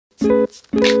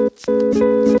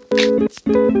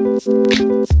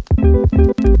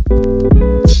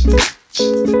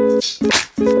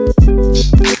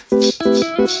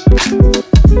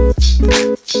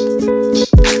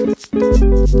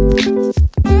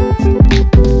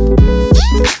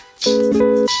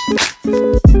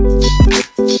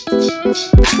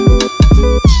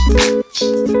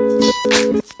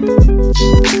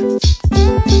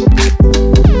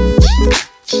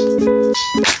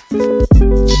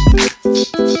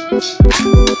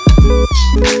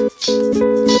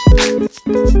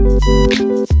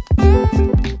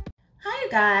Hi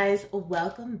guys,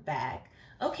 welcome back.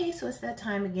 Okay, so it's that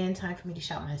time again, time for me to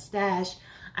shop my stash.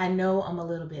 I know I'm a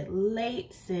little bit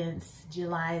late since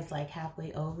July is like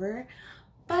halfway over,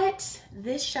 but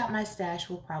this shop my stash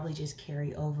will probably just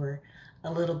carry over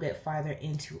a little bit farther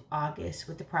into August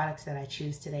with the products that I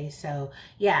choose today. So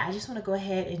yeah, I just want to go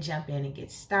ahead and jump in and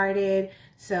get started.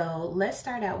 So let's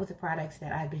start out with the products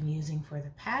that I've been using for the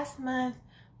past month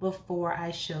before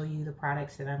I show you the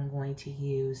products that I'm going to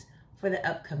use for the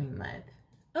upcoming month.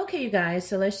 Okay, you guys,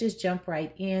 so let's just jump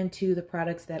right into the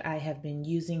products that I have been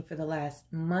using for the last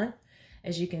month.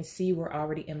 As you can see, we're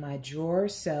already in my drawer.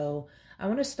 So I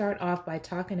want to start off by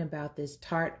talking about this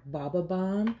Tarte Baba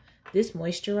Balm. This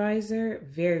moisturizer,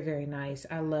 very, very nice.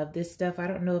 I love this stuff. I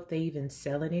don't know if they even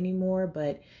sell it anymore,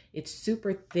 but it's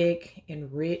super thick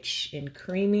and rich and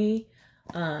creamy.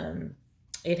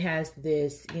 It has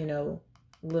this,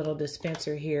 little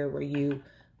dispenser here where you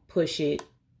push it,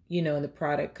 and the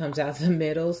product comes out the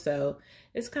middle. So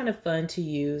it's kind of fun to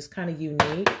use, kind of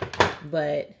unique,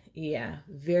 but yeah,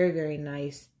 very, very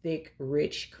nice, thick,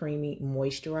 rich, creamy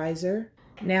moisturizer.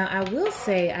 Now, I will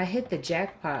say I hit the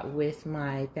jackpot with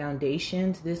my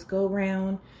foundations this go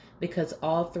round because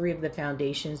all three of the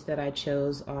foundations that I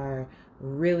chose are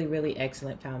really, really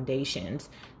excellent foundations.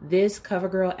 This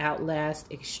CoverGirl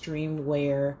Outlast Extreme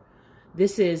Wear,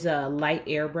 this is a light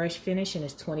airbrush finish and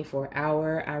it's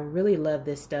 24-hour. I really love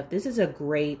this stuff. This is a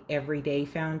great everyday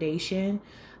foundation.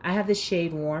 I have the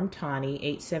shade Warm Tawny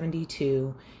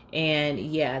 872. And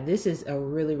yeah, this is a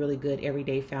really, really good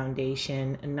everyday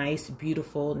foundation. A nice,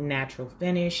 beautiful, natural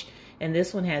finish. And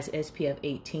this one has SPF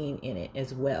 18 in it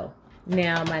as well.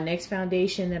 Now, my next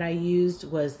foundation that I used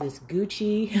was this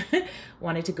Gucci.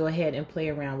 Wanted to go ahead and play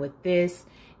around with this.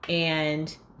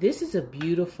 And this is a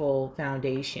beautiful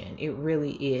foundation. It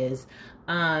really is.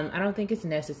 I don't think it's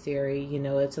necessary.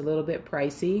 It's a little bit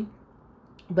pricey,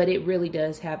 but it really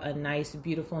does have a nice,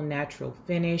 beautiful, natural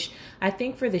finish. I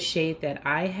think for the shade that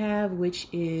I have, which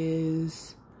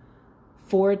is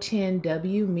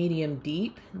 410W Medium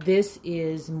Deep, this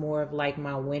is more of like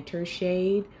my winter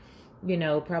shade,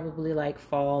 probably like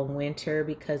fall, winter,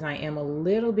 because I am a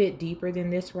little bit deeper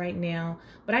than this right now,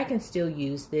 but I can still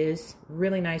use this.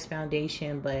 Really nice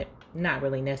foundation, but not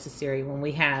really necessary when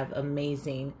we have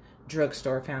amazing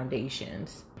drugstore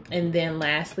foundations. And then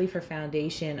lastly, for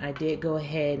foundation, I did go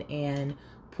ahead and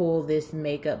pull this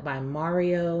Makeup by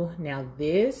Mario. Now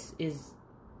this is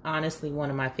honestly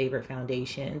one of my favorite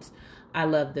foundations. I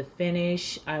love the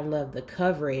finish. I love the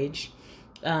coverage.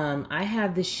 I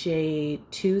have the shade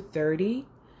 230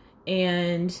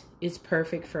 and it's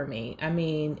perfect for me. I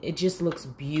mean, it just looks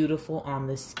beautiful on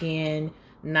the skin.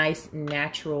 Nice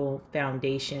natural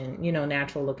foundation,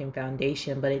 natural looking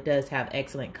foundation, but it does have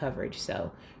excellent coverage.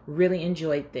 So really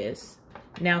enjoyed this.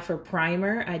 Now for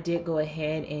primer, I did go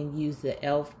ahead and use the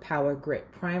e.l.f. Power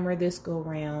Grip Primer this go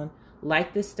round.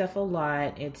 Like this stuff a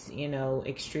lot. It's,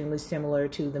 extremely similar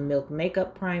to the Milk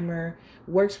Makeup Primer.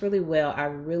 Works really well. I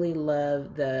really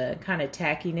love the kind of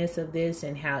tackiness of this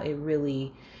and how it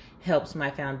really helps my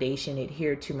foundation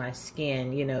adhere to my skin,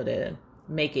 to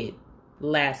make it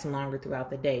last longer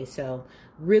throughout the day. So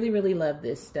really, really love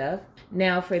this stuff.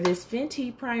 Now for this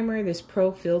Fenty primer, this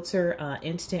Pro Filter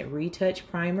Instant Retouch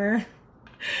Primer,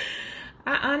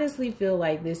 I honestly feel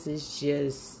like this is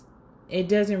just, it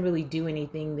doesn't really do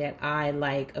anything that I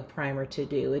like a primer to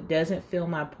do. It doesn't fill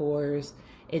my pores.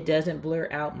 It doesn't blur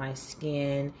out my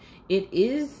skin. It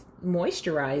is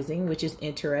moisturizing, which is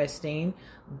interesting,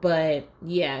 but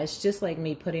yeah, it's just like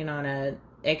me putting on a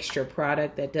extra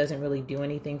product that doesn't really do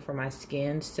anything for my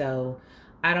skin. So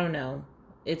I don't know.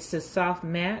 It's a soft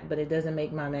matte, but it doesn't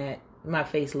make my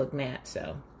face look matte.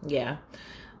 So yeah,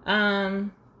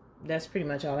 that's pretty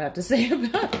much all I have to say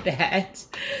about that.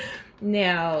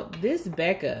 Now this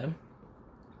Becca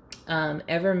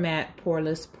Ever Matte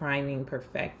Poreless Priming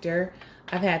Perfector.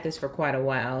 I've had this for quite a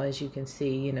while. As you can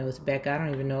see, it's Becca. I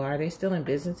don't even know, are they still in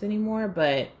business anymore?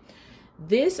 But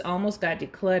this almost got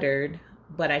decluttered,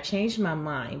 but I changed my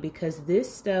mind because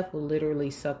this stuff will literally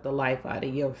suck the life out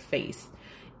of your face.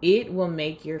 It will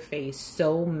make your face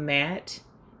so matte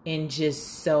and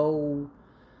just so,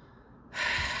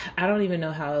 I don't even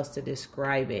know how else to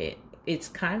describe it.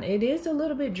 It is a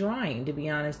little bit drying, to be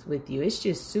honest with you. It's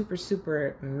just super,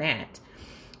 super matte.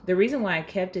 The reason why I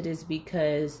kept it is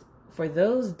because for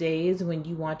those days when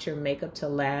you want your makeup to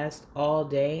last all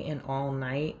day and all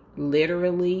night,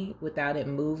 literally without it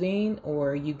moving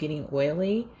or you getting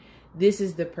oily, this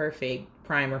is the perfect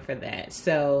primer for that.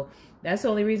 So that's the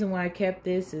only reason why I kept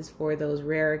this, is for those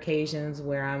rare occasions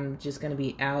where I'm just going to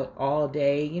be out all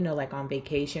day, you know, like on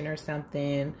vacation or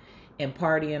something, and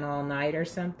partying all night or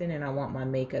something, and I want my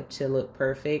makeup to look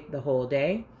perfect the whole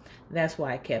day. That's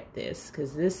why I kept this,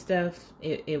 because this stuff,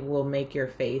 it will make your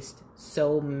face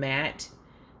so matte.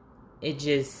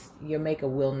 Your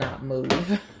makeup will not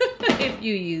move if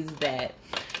you use that.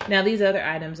 Now, these other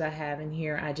items I have in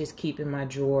here, I just keep in my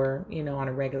drawer, you know, on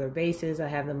a regular basis. I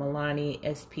have the Milani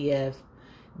SPF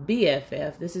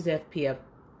BFF. This is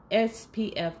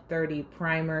SPF 30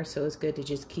 primer, so it's good to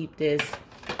just keep this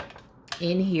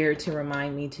in here to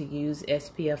remind me to use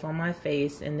SPF on my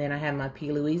face. And then I have my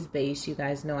P. Louise base. You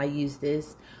guys know I use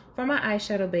this for my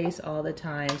eyeshadow base all the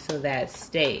time, so that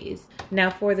stays. Now,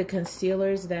 for the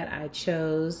concealers that I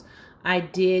chose, I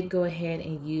did go ahead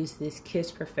and use this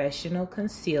Kiss Professional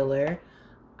concealer.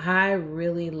 I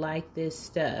really like this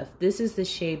stuff. This is the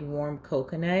shade Warm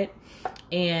Coconut,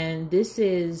 and this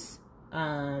is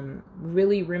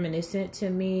really reminiscent to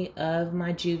me of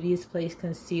my Juvia's Place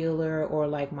concealer, or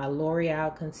like my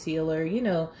L'Oreal concealer, you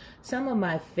know, some of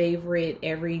my favorite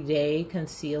everyday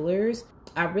concealers.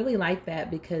 I really like that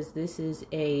because this is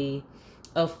a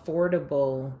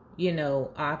affordable, you know,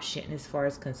 option as far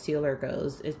as concealer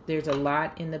goes. There's a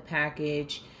lot in the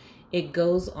package. It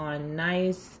goes on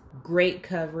nice, great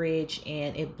coverage,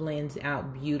 and it blends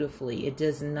out beautifully. It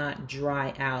does not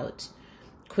dry out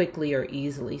quickly or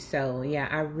easily. So yeah,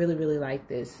 I really, really like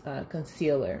this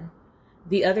concealer.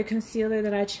 The other concealer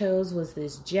that I chose was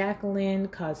this Jacqueline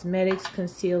Cosmetics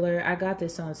concealer. I got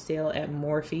this on sale at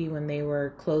Morphe when they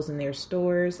were closing their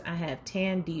stores. I have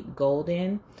Tan Deep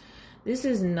Golden. This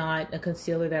is not a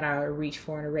concealer that I reach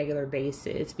for on a regular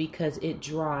basis because it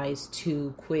dries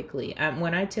too quickly.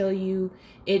 When I tell you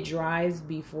it dries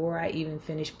before I even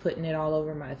finish putting it all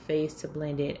over my face to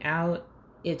blend it out,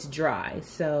 it's dry.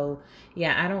 So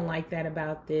yeah, I don't like that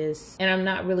about this. And I'm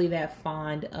not really that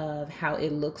fond of how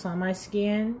it looks on my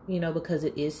skin, you know, because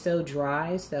it is so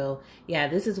dry. So yeah,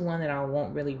 this is one that I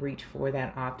won't really reach for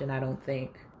that often, I don't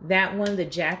think. That one, the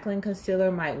Jacqueline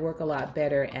concealer, might work a lot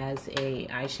better as a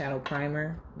eyeshadow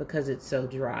primer because it's so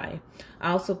dry.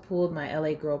 I also pulled my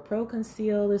LA Girl Pro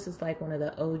Conceal. This is like one of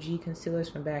the OG concealers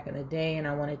from back in the day, and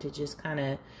I wanted to just kind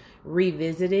of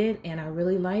revisit it, and I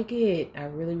really like it. I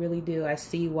really, really do. I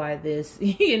see why this,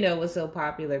 you know, was so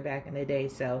popular back in the day.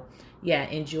 So yeah,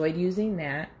 enjoyed using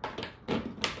that.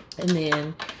 And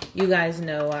then you guys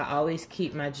know I always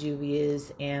keep my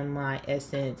Juvia's and my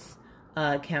Essence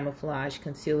camouflage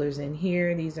concealers in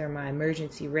here. These are my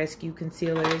emergency rescue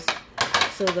concealers,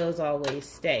 so those always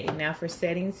stay. Now for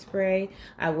setting spray,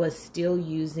 I was still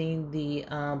using the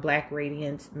Black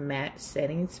Radiance matte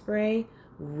setting spray.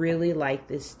 Really like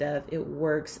this stuff. It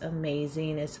works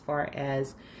amazing as far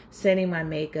as setting my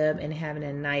makeup and having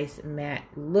a nice matte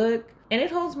look, and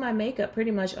it holds my makeup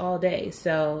pretty much all day.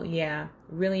 So yeah,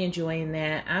 really enjoying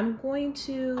that. I'm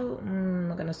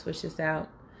gonna switch this out.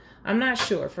 I'm not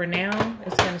sure. For now,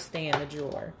 it's going to stay in the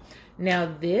drawer.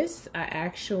 Now, this I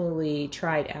actually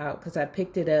tried out because I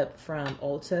picked it up from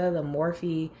Ulta, the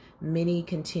Morphe Mini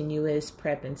Continuous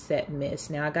Prep and Set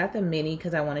Mist. Now, I got the mini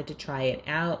because I wanted to try it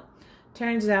out.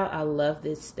 Turns out I love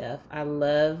this stuff. I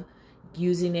love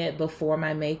using it before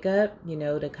my makeup, you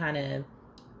know, to kind of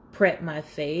prep my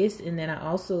face. And then I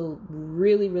also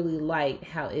really, really like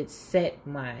how it set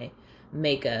my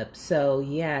makeup. So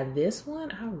yeah, this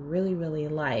one I really, really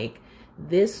like.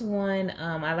 This one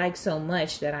I like so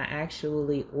much that I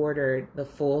actually ordered the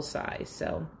full size.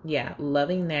 So yeah,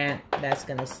 loving that. That's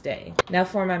gonna stay. Now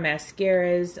for my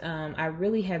mascaras, I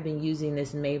really have been using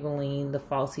this Maybelline, the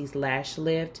Falsies Lash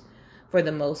Lift for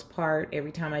the most part.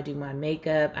 Every time I do my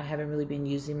makeup, I haven't really been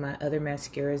using my other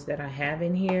mascaras that I have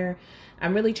in here.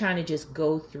 I'm really trying to just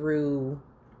go through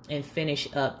and finish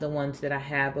up the ones that I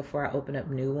have before I open up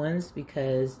new ones,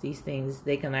 because these things,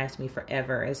 they can last me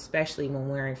forever, especially when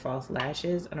wearing false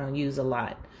lashes. I don't use a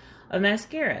lot of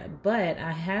mascara, but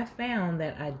I have found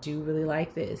that I do really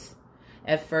like this.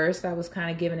 At first, I was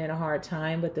kind of giving it a hard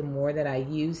time, but the more that I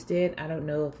used it, I don't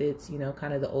know if it's, you know,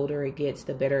 kind of the older it gets,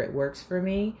 the better it works for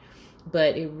me.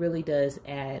 But it really does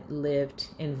add lift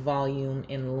and volume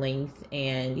and length.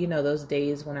 And, you know, those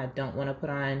days when I don't want to put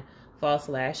on false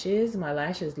lashes, my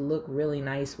lashes look really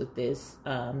nice with this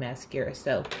mascara.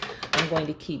 So I'm going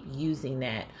to keep using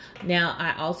that. Now,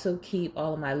 I also keep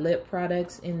all of my lip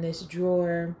products in this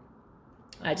drawer.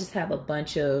 I just have a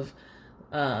bunch of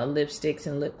lipsticks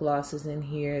and lip glosses in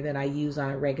here that I use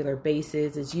on a regular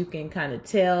basis. As you can kind of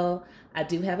tell, I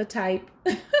do have a type.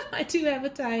 I do have a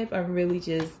type. I'm really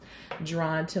just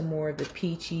drawn to more of the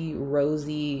peachy,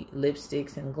 rosy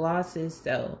lipsticks and glosses.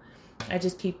 So I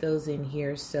just keep those in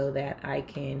here so that I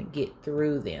can get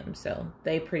through them. So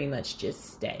they pretty much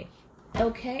just stay.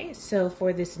 Okay, so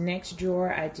for this next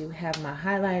drawer, I do have my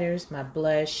highlighters, my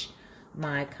blush,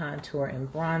 my contour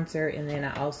and bronzer, and then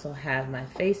I also have my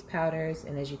face powders,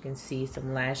 and as you can see,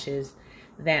 some lashes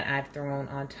that I've thrown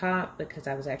on top because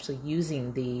I was actually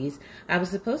using these. I was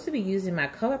supposed to be using my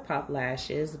ColourPop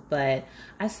lashes, but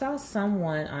I saw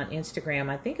someone on Instagram,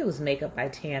 I think it was Makeup by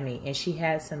Tammy, and she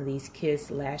had some of these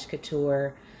Kiss Lash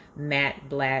Couture matte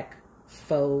black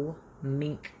faux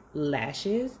mink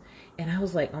lashes, and I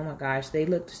was like, oh my gosh, they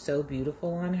looked so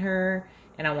beautiful on her,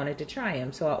 and I wanted to try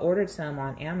them. So I ordered some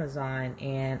on Amazon,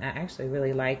 and I actually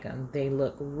really like them. They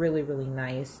look really, really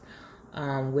nice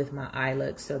with my eye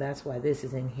look, so that's why this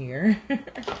is in here.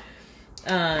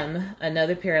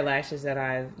 Another pair of lashes that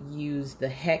I've used the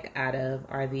heck out of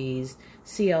are these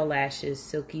CL Lashes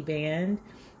Silky Band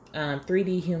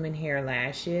 3D human hair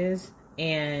lashes,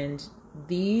 and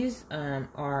these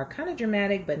are kind of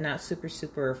dramatic but not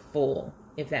super full,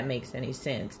 if that makes any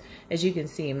sense. As you can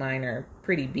see, mine are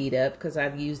pretty beat up because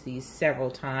I've used these several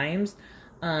times.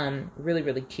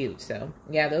 Really cute. So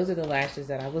yeah, those are the lashes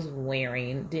that I was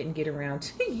wearing. Didn't get around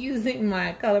to using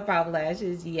my ColourPop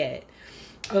lashes yet.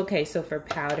 Okay, so for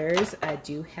powders, I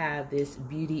do have this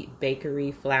Beauty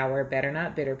Bakery Flour Better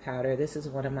Not Bitter powder. This is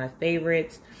one of my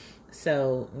favorites.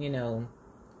 So, you know,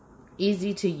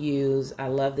 easy to use. I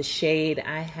love the shade.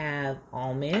 I have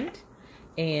Almond.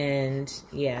 And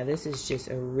yeah, this is just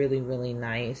a really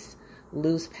nice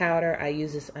loose powder. I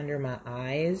use this under my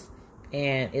eyes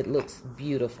and it looks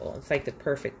beautiful. It's like the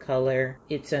perfect color.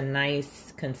 It's a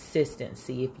nice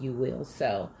consistency, if you will.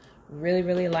 So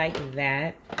really like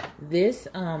that. This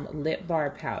lip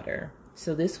bar powder.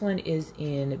 So this one is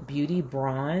in Beauty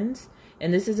Bronze,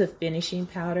 and this is a finishing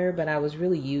powder, but I was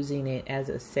really using it as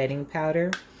a setting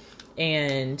powder,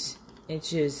 and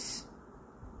it's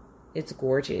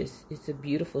gorgeous. It's a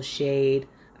beautiful shade.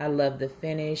 I love the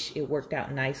finish. It worked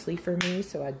out nicely for me,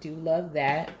 so I do love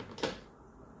that.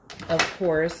 Of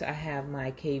course, I have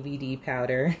my KVD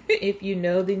powder. If you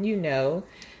know, then you know.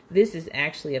 This is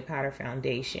actually a powder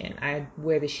foundation. I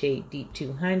wear the shade Deep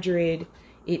 200.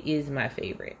 It is my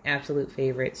favorite, absolute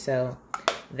favorite. So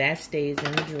that stays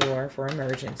in the drawer for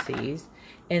emergencies.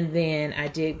 And then I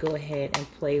did go ahead and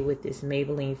play with this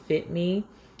Maybelline Fit Me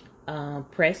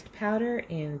pressed powder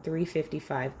in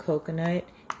 355 Coconut,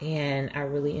 and I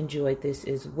really enjoyed this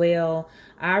as well.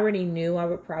 I already knew I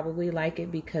would probably like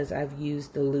it because I've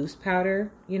used the loose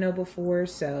powder, you know, before.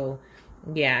 So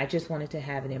yeah, I just wanted to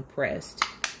have it in pressed.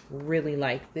 Really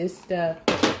like this stuff.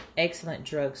 Excellent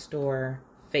drugstore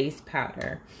face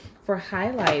powder. For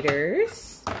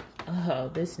highlighters,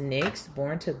 oh, this NYX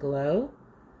Born to Glow.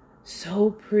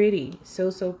 So pretty.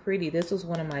 So pretty. This was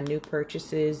one of my new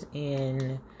purchases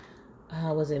in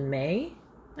was it May,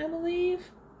 I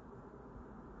believe?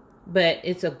 But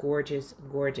it's a gorgeous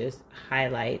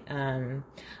highlight.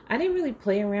 I didn't really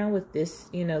play around with this,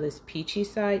 you know, this peachy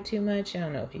side too much. I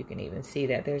don't know if you can even see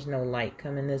that. There's no light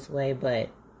coming this way, but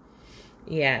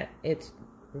yeah, it's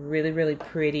really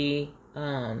pretty.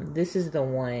 This is the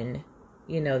one,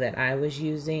 you know, that I was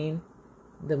using,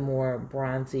 the more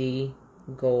bronzy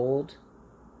gold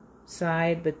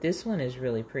side, but this one is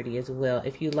really pretty as well.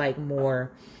 If you like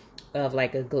more of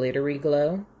like a glittery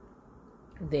glow,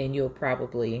 then you'll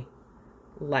probably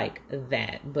like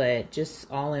that. But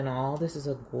just all in all, this is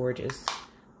a gorgeous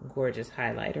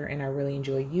highlighter, and I really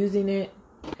enjoy using it.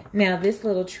 Now this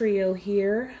little trio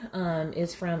here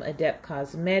is from Adept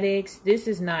Cosmetics. This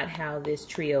is not how this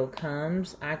trio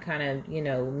comes. I kind of, you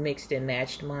know, mixed and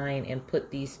matched mine and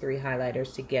put these three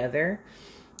highlighters together,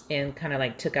 and kind of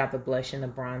like took out the blush and the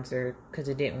bronzer because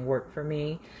it didn't work for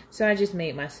me. So I just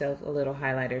made myself a little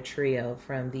highlighter trio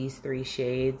from these three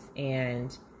shades,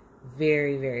 and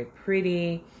very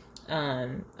pretty.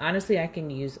 Honestly, I can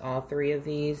use all three of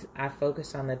these. I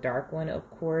focus on the dark one, of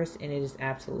course, and it is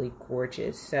absolutely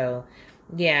gorgeous. So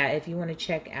yeah, if you want to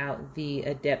check out the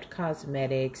Adept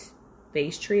Cosmetics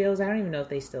face trios, I don't even know if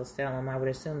they still sell them. I would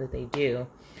assume that they do.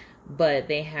 But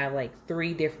they have like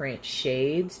 3 different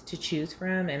shades to choose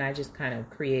from, and I just kind of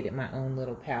created my own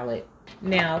little palette.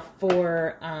 Now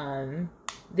for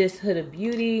This Huda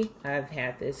Beauty, I've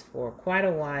had this for quite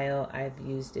a while. I've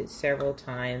used it several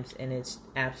times and it's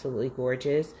absolutely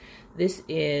gorgeous. This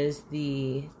is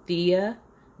the Thea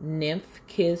Nymph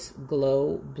Kiss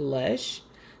Glow Blush.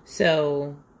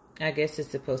 So I guess it's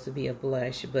supposed to be a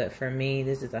blush, but for me,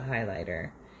 this is a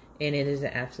highlighter. And it is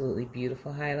an absolutely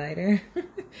beautiful highlighter.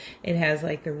 It has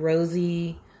like the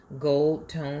rosy gold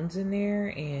tones in there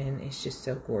and it's just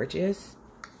so gorgeous.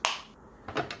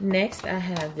 Next, I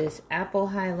have this Apple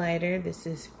highlighter. This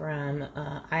is from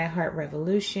I Heart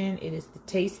Revolution. It is the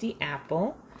Tasty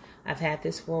Apple. I've had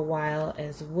this for a while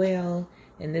as well.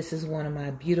 And this is one of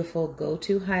my beautiful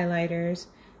go-to highlighters.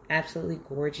 Absolutely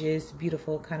gorgeous,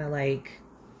 beautiful, kind of like,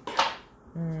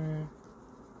 I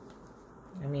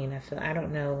mean, I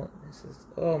don't know. This is,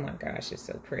 oh my gosh, it's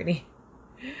so pretty.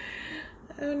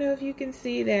 I don't know if you can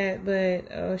see that,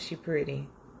 but oh, she's pretty.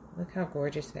 Look how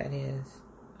gorgeous that is.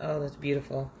 Oh, that's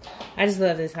beautiful. I just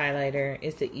love this highlighter.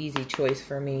 It's an easy choice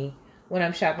for me when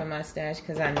I'm shopping my stash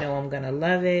because I know I'm going to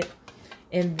love it.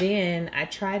 And then I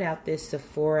tried out this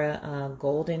Sephora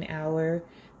Golden Hour.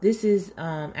 This is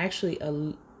actually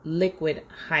a liquid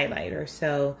highlighter.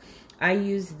 So I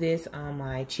use this on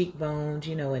my cheekbones,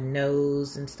 you know, and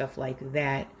nose and stuff like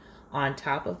that on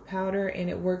top of powder,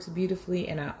 and it works beautifully.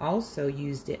 And I also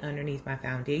used it underneath my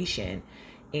foundation,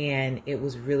 and it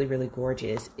was really, really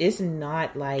gorgeous. It's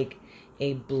not like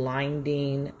a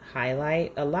blinding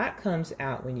highlight. A lot comes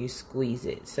out when you squeeze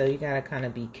it, so you gotta kind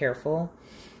of be careful.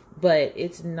 But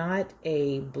it's not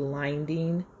a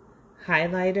blinding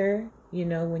highlighter. You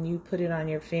know, when you put it on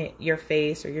your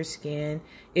face or your skin,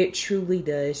 it truly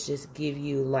does just give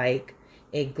you like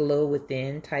a glow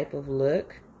within type of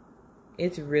look.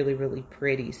 It's really, really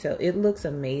pretty. So it looks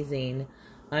amazing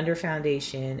under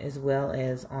foundation as well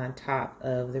as on top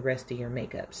of the rest of your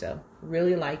makeup. So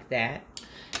really like that.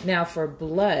 Now for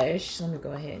blush, let me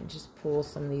go ahead and just pull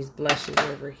some of these blushes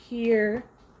over here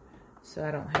so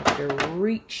I don't have to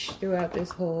reach throughout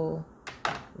this whole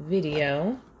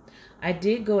video. I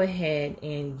did go ahead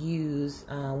and use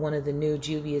one of the new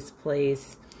Juvia's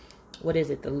Place, what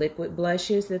is it, the liquid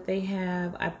blushes that they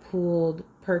have. I pulled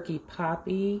Perky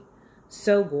Poppy.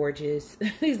 So gorgeous.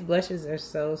 These blushes are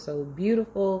so, so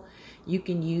beautiful. You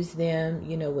can use them,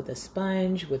 you know, with a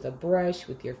sponge, with a brush,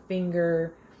 with your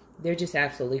finger. They're just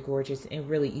absolutely gorgeous and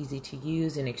really easy to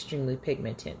use and extremely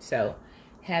pigmented. So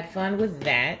had fun with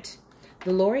that.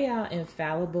 The L'Oreal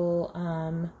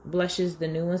Infallible blushes, the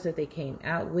new ones that they came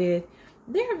out with,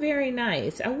 they're very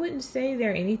nice. I wouldn't say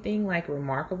they're anything like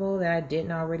remarkable that I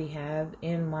didn't already have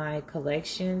in my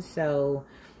collection. So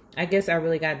I guess I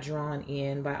really got drawn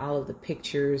in by all of the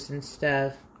pictures and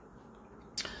stuff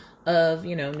of,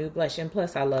 you know, new blush. And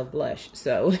plus I love blush,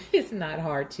 so it's not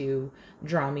hard to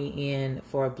draw me in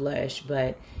for a blush.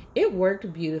 But it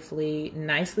worked beautifully,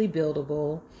 nicely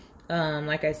buildable.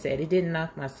 Like I said, it didn't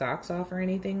knock my socks off or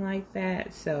anything like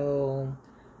that. So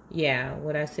yeah,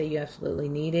 would I say you absolutely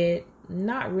need it?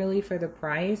 Not really for the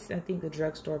price. I think the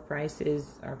drugstore prices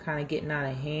are kind of getting out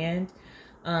of hand.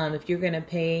 If you're going to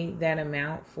pay that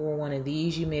amount for one of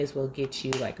these, you may as well get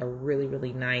you like a really,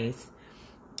 really nice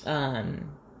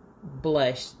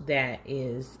blush that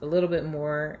is a little bit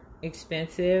more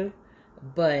expensive,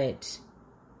 but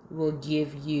will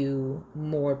give you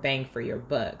more bang for your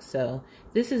buck. So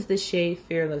this is the shade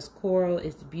Fearless Coral.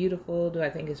 It's beautiful. Do I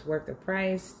think it's worth the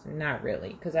price? Not really,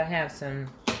 because I have some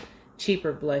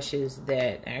cheaper blushes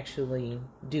that actually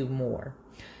do more.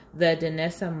 The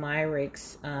Danessa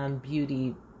Myricks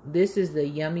Beauty. This is the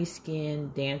Yummy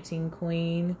Skin Dancing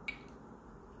Queen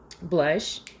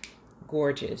blush.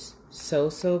 Gorgeous. So,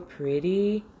 so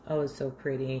pretty. Oh, it's so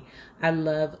pretty. I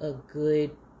love a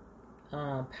good,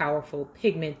 powerful,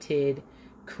 pigmented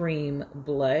cream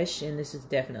blush. And this is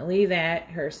definitely that.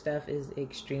 Her stuff is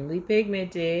extremely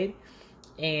pigmented.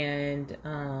 And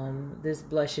this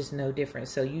blush is no different.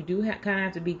 So you do kind of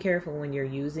have to be careful when you're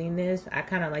using this. I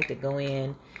kind of like to go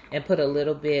in and put a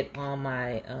little bit on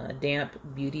my damp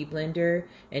beauty blender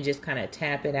and just kind of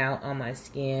tap it out on my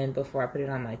skin before I put it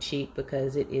on my cheek,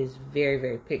 because it is very,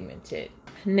 very pigmented.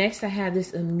 Next, I have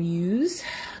this Amuse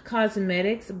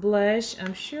Cosmetics blush.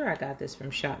 I'm sure I got this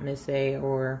from Shop Miss A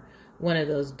or one of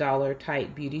those dollar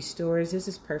type beauty stores. This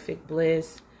is Perfect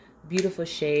Bliss. Beautiful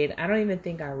shade. I don't even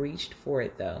think I reached for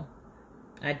it though.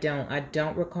 I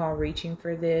don't recall reaching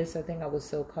for this. I think I was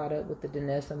so caught up with the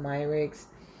Danessa Myricks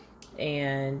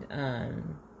and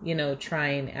you know,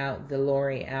 trying out the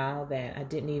L'Oreal that I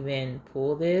didn't even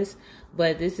pull this.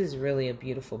 But this is really a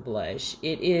beautiful blush.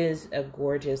 It is a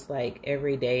gorgeous, like,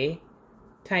 everyday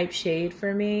type shade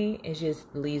for me. It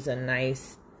just leaves a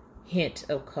nice hint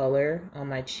of color on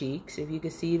my cheeks, if you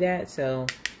can see that. So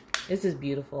This is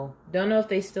beautiful. Don't know if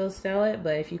they still sell it,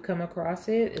 but if you come across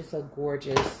it, it's a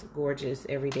gorgeous, gorgeous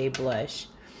everyday blush.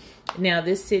 Now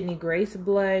this Sydney Grace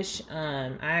blush,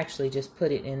 I actually just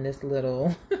put it in this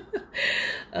little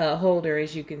holder,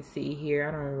 as you can see here.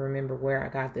 I don't remember where I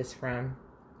got this from.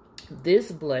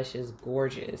 This blush is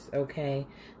gorgeous, okay?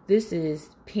 This is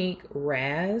Pink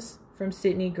Raz from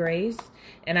Sydney Grace,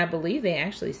 and I believe they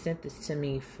actually sent this to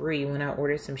me free when I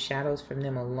ordered some shadows from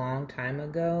them a long time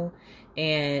ago.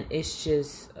 And it's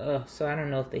just, so I don't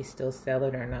know if they still sell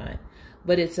it or not.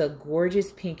 But it's a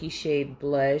gorgeous pinky shade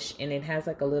blush, and it has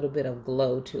like a little bit of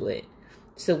glow to it.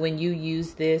 So when you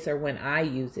use this, or when I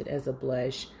use it as a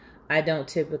blush, I don't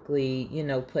typically, you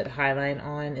know, put highlight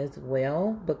on as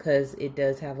well, because it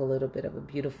does have a little bit of a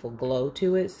beautiful glow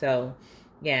to it. So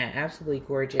yeah, absolutely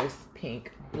gorgeous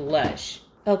pink blush.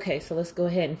 Okay, so let's go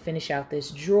ahead and finish out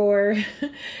this drawer.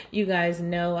 You guys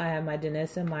know I have my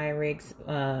Danessa Myricks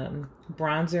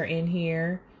bronzer in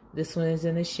here. This one is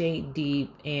in the shade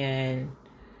Deep, and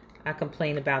I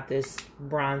complain about this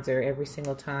bronzer every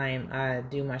single time I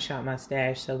do my Shop My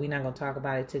Stash, so we're not going to talk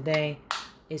about it today.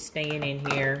 It's staying in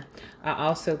here. I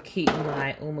also keep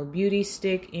my Uma Beauty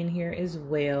stick in here as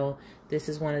well. This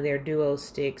is one of their duo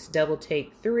sticks, Double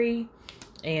Take 3,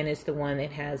 and it's the one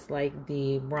that has like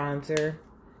the bronzer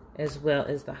as well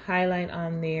as the highlight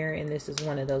on there. And this is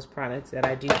one of those products that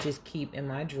I do just keep in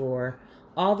my drawer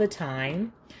all the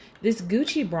time. This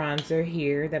Gucci bronzer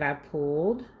here that I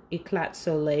pulled, Eclat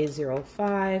Soleil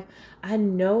 05. I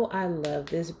know I love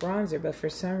this bronzer, but for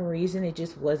some reason it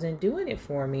just wasn't doing it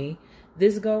for me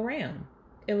this go round.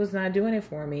 It was not doing it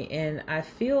for me, and I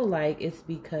feel like it's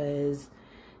because,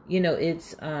 you know,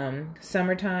 it's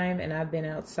summertime and I've been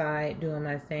outside doing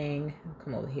my thing.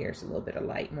 Come over here, it's a little bit of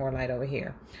light, more light over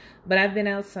here. But I've been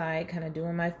outside kind of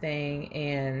doing my thing,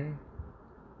 and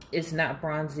it's not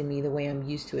bronzing me the way I'm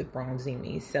used to it bronzing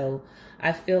me. So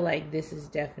I feel like this is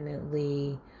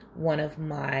definitely one of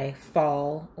my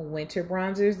fall winter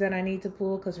bronzers that I need to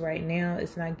pull, because right now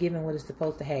it's not giving what it's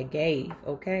supposed to have gave,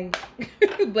 okay?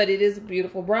 But it is a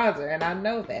beautiful bronzer, and I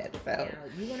know that. So now,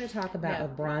 you want to talk about a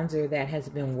bronzer that has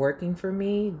been working for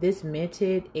me. This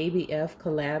Mented ABF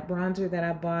collab bronzer that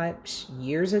I bought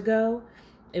years ago.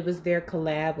 It was their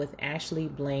collab with Ashley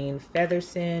Blaine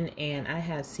Featherson, and I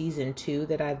have season 2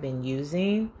 that I've been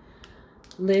using.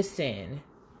 Listen,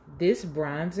 this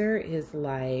bronzer is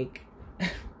like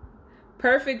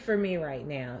perfect for me right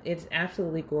now. It's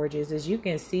absolutely gorgeous. As you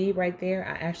can see right there,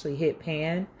 I actually hit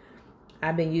pan.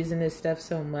 I've been using this stuff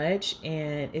so much,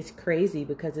 and it's crazy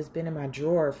because it's been in my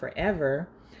drawer forever,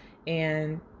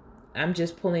 and I'm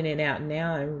just pulling it out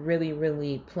now and really,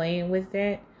 really playing with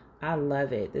it. I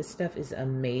love it. This stuff is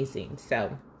amazing.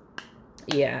 So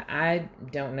yeah, I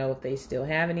don't know if they still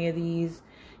have any of these.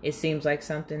 It seems like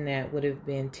something that would have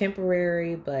been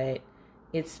temporary, but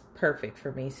it's perfect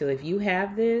for me. So if you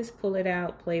have this, pull it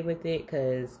out, play with it,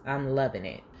 because I'm loving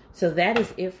it. So that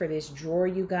is it for this drawer,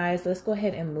 you guys. Let's go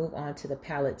ahead and move on to the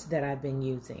palettes that I've been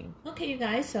using. Okay, you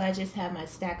guys, so I just have my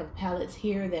stack of palettes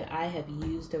here that I have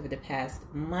used over the past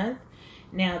month.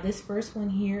 Now, this first one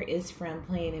here is from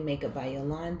Playing in Makeup by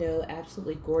Yolando.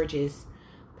 Absolutely gorgeous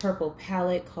purple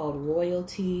palette called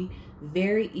Royalty.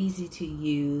 Very easy to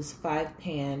use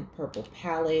 5-pan purple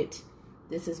palette.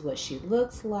 This is what she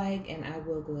looks like, and I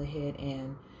will go ahead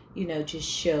and, you know, just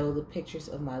show the pictures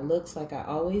of my looks like I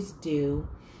always do.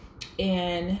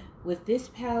 And with this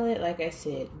palette, like I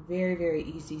said, very, very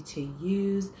easy to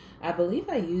use. I believe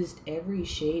I used every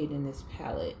shade in this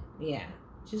palette. Yeah,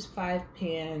 just 5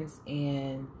 pans,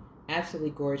 and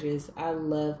absolutely gorgeous. I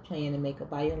love Playing in Makeup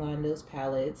by Yolando's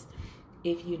palettes.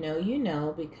 If you know, you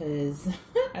know, because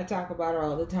I talk about her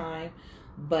all the time.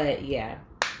 But yeah,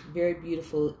 very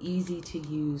beautiful, easy to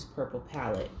use purple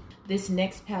palette. This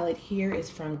next palette here is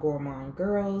from Gourmand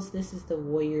Girls. This is the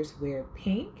Warriors Wear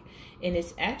Pink, and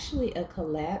it's actually a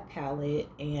collab palette,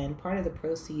 and part of the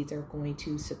proceeds are going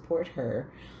to support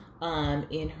her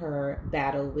in her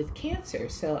battle with cancer.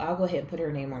 So I'll go ahead and put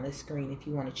her name on the screen if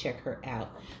you want to check her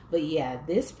out. But yeah,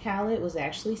 this palette was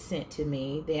actually sent to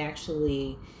me. They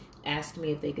actually asked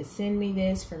me if they could send me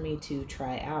this for me to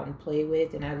try out and play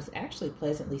with, and I was actually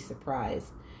pleasantly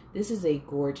surprised. This is a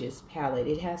gorgeous palette.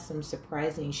 It has some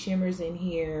surprising shimmers in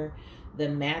here. The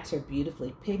mattes are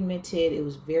beautifully pigmented. It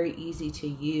was very easy to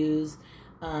use,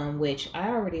 which I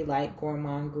already like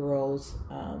Gourmand Girls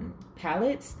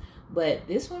palettes, but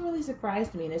this one really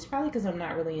surprised me, and it's probably because I'm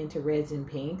not really into reds and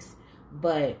pinks,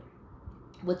 but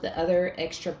with the other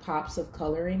extra pops of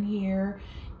color in here,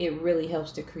 it really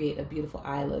helps to create a beautiful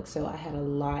eye look. So I had a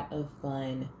lot of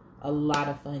fun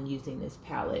using this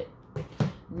palette.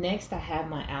 Next, I have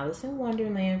my Alice in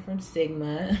Wonderland from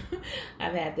Sigma.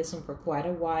 I've had this one for quite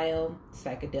a while.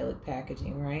 Psychedelic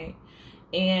packaging, right?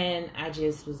 And I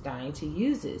just was dying to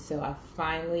use it. So I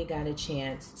finally got a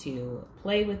chance to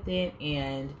play with it,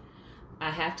 and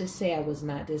I have to say I was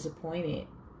not disappointed.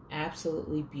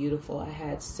 Absolutely beautiful. I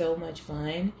had so much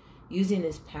fun using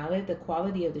this palette. The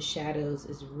quality of the shadows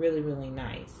is really, really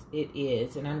nice. It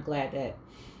is, and I'm glad that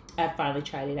I finally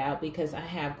tried it out, because I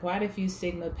have quite a few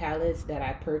Sigma palettes that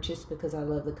I purchased because I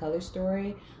love the color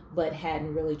story, but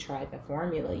hadn't really tried the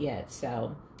formula yet.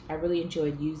 So I really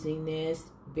enjoyed using this.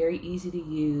 Very easy to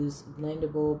use,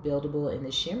 blendable, buildable, and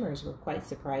the shimmers were quite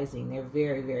surprising. They're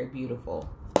very, very beautiful.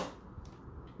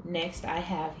 Next, I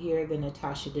have here the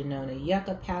Natasha Denona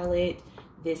Yucca palette.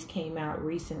 This came out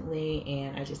recently,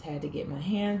 and I just had to get my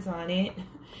hands on it.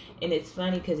 And it's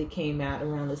funny because it came out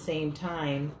around the same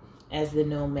time as the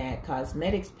Nomad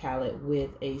Cosmetics palette with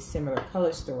a similar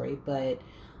color story. But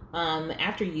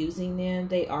after using them,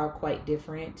 they are quite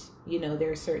different. You know,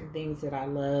 there are certain things that I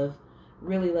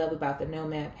really love about the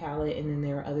Nomad palette, and then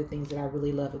there are other things that I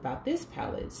really love about this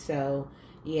palette. So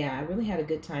yeah, I really had a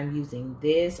good time using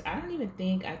this. I don't even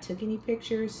think I took any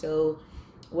pictures, so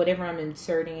whatever I'm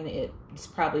inserting, it's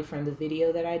probably from the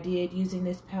video that I did using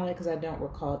this palette, because I don't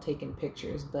recall taking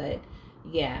pictures. But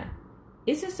yeah,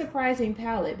 it's a surprising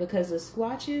palette because the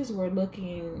swatches were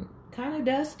looking kind of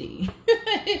dusty.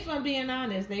 If I'm being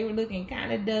honest, they were looking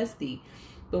kind of dusty.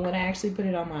 But when I actually put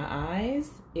it on my eyes,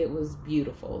 it was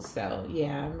beautiful. So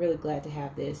yeah, I'm really glad to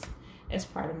have this as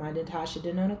part of my Natasha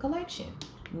Denona collection.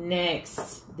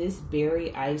 Next, this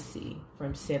Berry Icy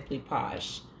from Simply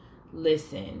Posh.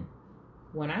 Listen,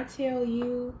 when I tell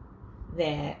you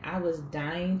that I was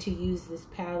dying to use this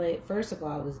palette, first of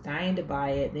all, I was dying to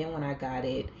buy it. Then when I got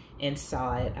it and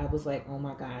saw it, I was like, oh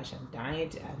my gosh, I'm dying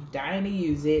to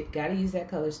use it. Got to use that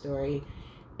color story.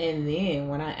 And then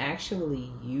when I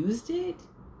actually used it,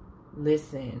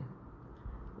 listen,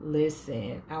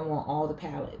 I want all the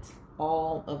palettes,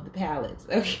 all of the palettes,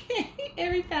 okay?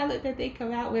 Every palette that they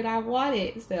come out with, I want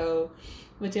it. So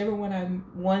whichever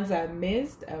ones I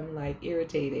missed, I'm like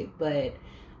irritated. But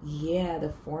yeah,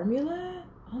 the formula,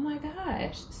 oh my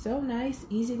gosh, so nice,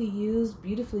 easy to use,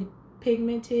 beautifully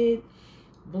pigmented,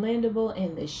 blendable.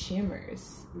 And the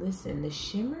shimmers, listen, the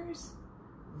shimmers,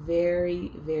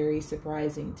 very, very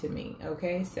surprising to me.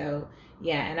 Okay, so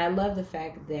yeah, and I love the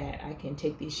fact that I can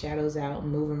take these shadows out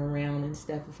and move them around and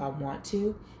stuff if I want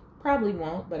to. Probably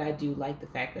won't, but I do like the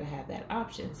fact that I have that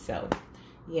option. So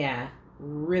yeah,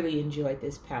 really enjoyed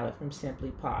this palette from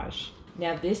Simply Posh.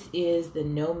 Now this is the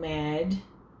Nomad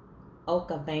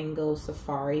Okavango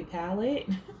Safari palette.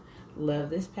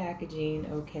 Love this packaging,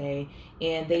 okay?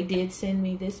 And they did send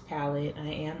me this palette. I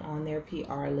am on their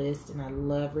PR list, and I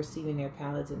love receiving their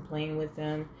palettes and playing with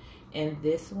them. And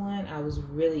this one I was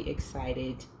really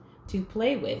excited to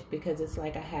play with, because it's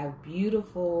like I have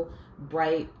beautiful,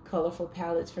 bright, colorful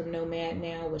palettes from Nomad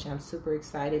now, which I'm super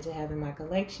excited to have in my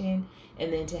collection.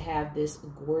 And then to have this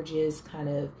gorgeous kind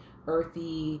of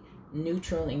earthy,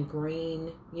 neutral and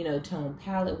green, you know, tone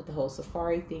palette with the whole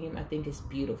safari theme, I think it's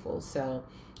beautiful. So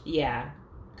yeah,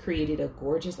 created a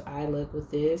gorgeous eye look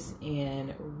with this,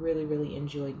 and really, really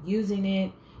enjoyed using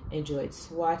it, enjoyed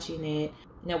swatching it.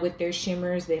 Now with their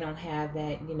shimmers, they don't have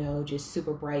that, you know, just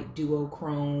super bright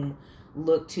duochrome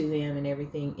look to them and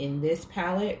everything in this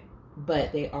palette,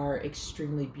 but they are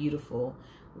extremely beautiful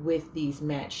with these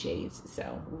matte shades.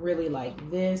 So really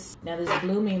like this. Now this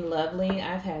Blooming Lovely,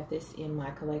 I've had this in my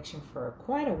collection for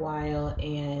quite a while,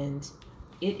 and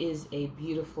it is a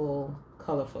beautiful,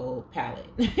 colorful palette.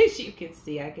 As you can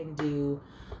see, I can do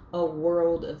a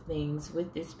world of things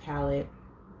with this palette.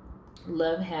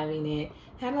 Love having it.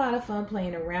 Had a lot of fun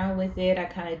playing around with it. I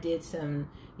kind of did some,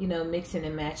 you know, mixing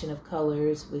and matching of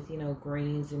colors with, you know,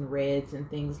 greens and reds and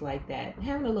things like that.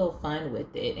 Having a little fun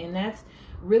with it. And that's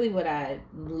really what I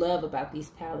love about these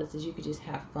palettes, is you could just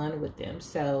have fun with them.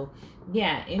 So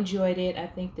yeah, enjoyed it. I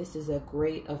think this is a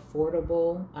great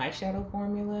affordable eyeshadow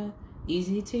formula.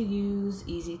 Easy to use,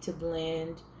 easy to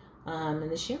blend.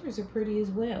 And the shimmers are pretty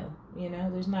as well. You know,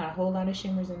 there's not a whole lot of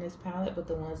shimmers in this palette, but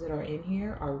the ones that are in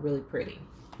here are really pretty.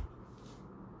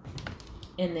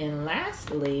 And then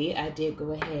lastly, I did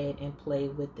go ahead and play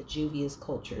with the Juvia's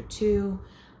Culture 2.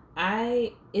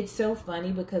 It's so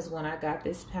funny because when I got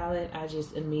this palette, I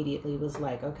just immediately was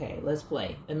like, okay, let's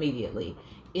play immediately.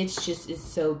 It's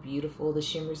so beautiful. The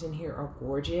shimmers in here are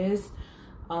gorgeous.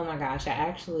 Oh my gosh, I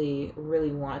actually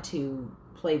really want to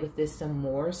play with this some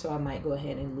more, so I might go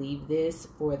ahead and leave this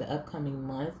for the upcoming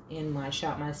month in my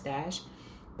Shop My Stash.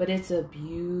 But it's a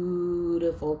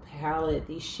beautiful palette.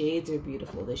 These shades are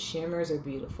beautiful. The shimmers are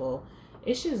beautiful.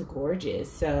 It's just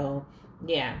gorgeous. So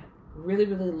yeah, really,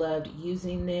 really loved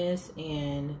using this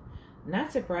and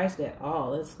not surprised at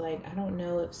all. It's like, I don't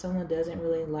know if someone doesn't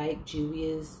really like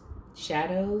Juvia's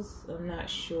shadows. I'm not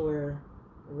sure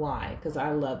why, because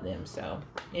I love them. So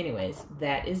anyways,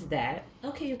 that is that.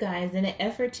 Okay, you guys, in an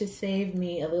effort to save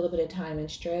me a little bit of time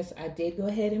and stress, I did go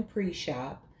ahead and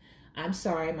pre-shop. I'm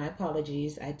sorry, my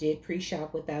apologies. I did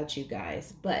pre-shop without you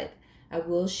guys, but I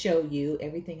will show you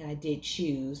everything I did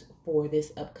choose for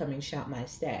this upcoming Shop My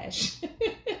Stash.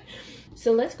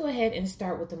 So let's go ahead and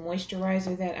start with the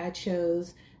moisturizer that I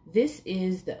chose. This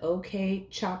is the OK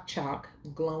Chalk Chalk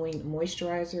Glowing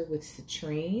Moisturizer with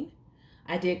Citrine.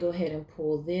 I did go ahead and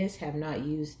pull this, have not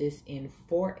used this in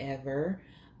forever.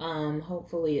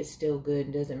 Hopefully it's still good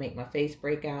and doesn't make my face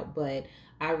break out, but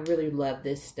I really love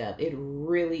this stuff. It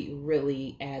really,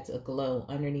 really adds a glow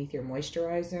underneath your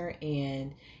moisturizer,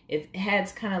 and it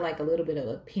has kind of like a little bit of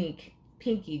a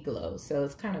pinky glow, so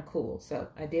it's kind of cool. So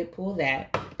I did pull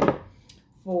that.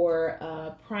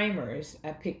 For primers,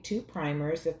 I picked two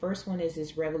primers. The first one is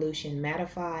this Revolution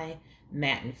Mattify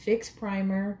Matte and Fix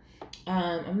Primer.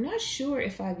 I'm not sure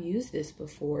if I've used this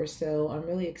before, so I'm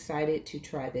really excited to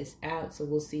try this out. So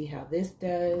we'll see how this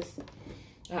does.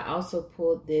 I also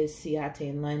pulled this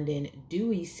Ciate London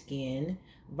Dewy Skin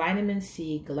Vitamin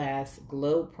C Glass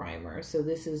Glow Primer. So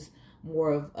this is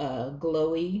more of a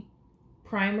glowy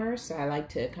primer. So I like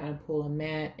to kind of pull a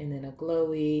matte and then a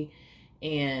glowy,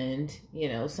 and you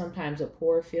know, sometimes a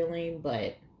pore filling,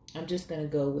 but I'm just gonna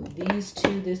go with these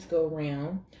two this go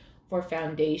round. For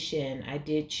foundation, I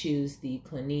did choose the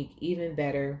Clinique Even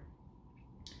Better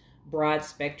Broad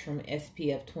Spectrum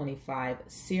SPF 25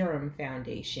 Serum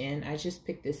Foundation. I just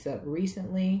picked this up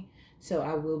recently, so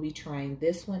I will be trying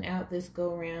this one out this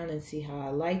go round and see how I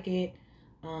like it.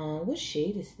 What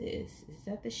shade is this? Is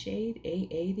that the shade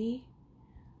 880?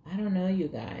 I don't know, you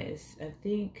guys. I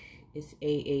think it's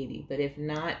 880, but if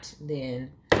not,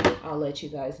 then I'll let you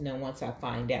guys know once I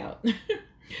find out.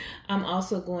 I'm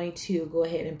also going to go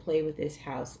ahead and play with this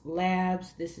House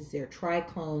Labs. This is their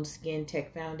Triclone Skin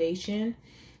Tech Foundation.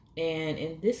 And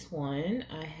in this one,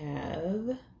 I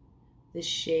have the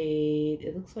shade,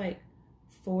 it looks like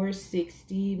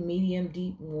 460 Medium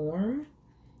Deep Warm.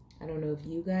 I don't know if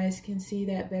you guys can see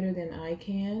that better than I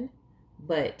can,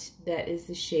 but that is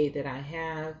the shade that I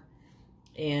have.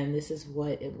 And this is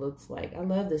what it looks like. I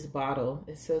love this bottle.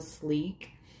 It's so sleek,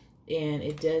 and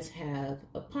it does have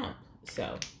a pump.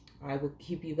 So I will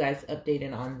keep you guys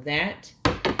updated on that.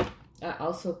 I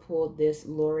also pulled this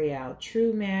L'Oreal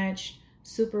True Match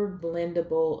Super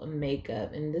Blendable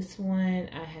Makeup. And this one,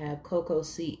 I have Cocoa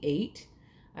C8.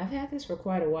 I've had this for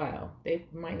quite a while. They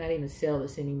might not even sell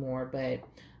this anymore, but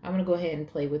I'm going to go ahead and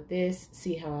play with this,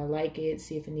 see how I like it,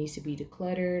 see if it needs to be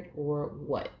decluttered or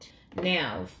what.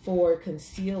 Now, for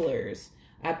concealers,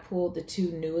 I pulled the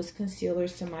two newest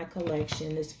concealers to my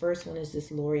collection. This first one is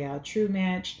this L'Oreal True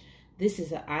Match. This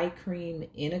is an eye cream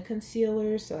in a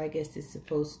concealer, so I guess it's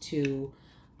supposed to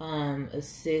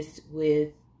assist with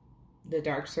the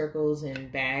dark circles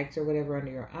and bags or whatever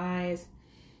under your eyes.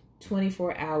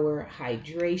 24-hour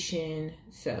hydration.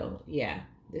 So yeah,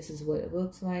 this is what it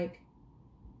looks like.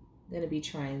 I'm gonna be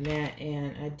trying that,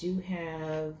 and I do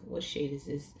have, what shade is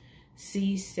this?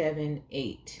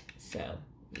 C78. So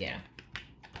yeah,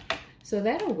 so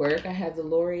that'll work. I have the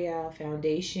L'Oreal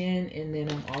foundation, and then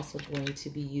I'm also going to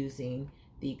be using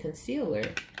the concealer.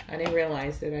 I didn't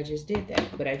realize that I just did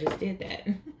that, but I just did that.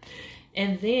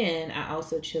 And then I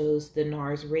also chose the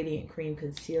NARS Radiant Cream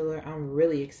Concealer. I'm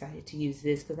really excited to use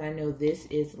this because I know this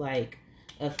is like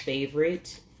a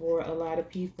favorite for a lot of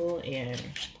people, and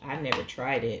I never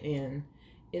tried it, and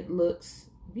it looks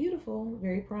beautiful,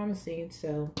 very promising.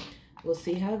 So we'll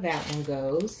see how that one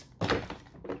goes.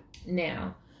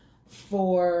 Now,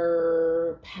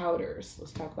 for powders,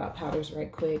 let's talk about powders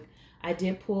right quick. I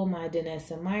did pull my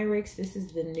Danessa Myricks. This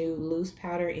is the new loose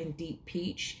powder in Deep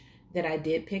Peach that I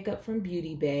did pick up from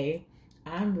Beauty Bay.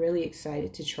 I'm really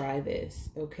excited to try this,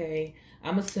 okay?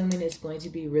 I'm assuming it's going to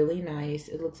be really nice.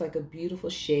 It looks like a beautiful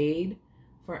shade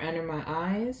for under my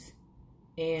eyes.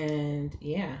 And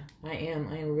yeah, I am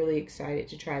really excited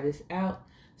to try this out.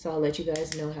 So I'll let you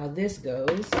guys know how this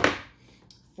goes.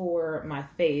 For my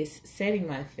face, setting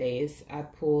my face, I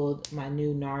pulled my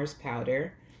new NARS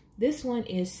powder. This one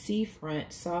is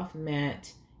Seafront Soft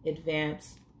Matte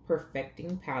Advanced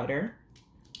Perfecting Powder.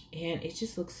 And it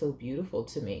just looks so beautiful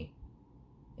to me.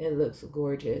 It looks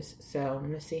gorgeous. So I'm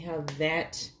gonna see how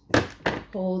that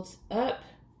holds up.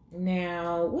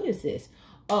 Now, what is this?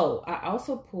 Oh, I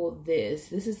also pulled this.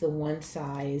 This is the One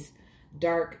Size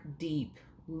Dark Deep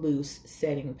Loose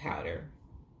Setting Powder.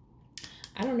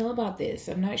 I don't know about this.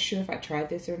 I'm not sure if I tried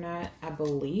this or not. I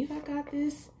believe I got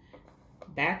this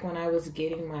back when I was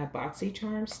getting my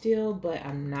BoxyCharm still, but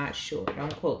I'm not sure.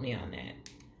 Don't quote me on that.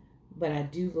 But I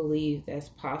do believe that's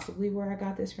possibly where I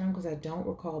got this from, because I don't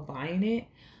recall buying it.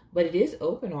 But it is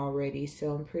open already,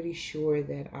 so I'm pretty sure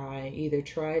that I either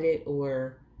tried it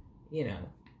or, you know,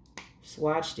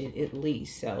 swatched it at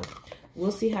least. So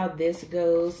we'll see how this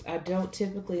goes. I don't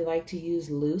typically like to use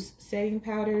loose setting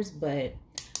powders, but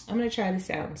I'm going to try this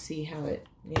out and see how it,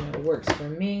 you know, works for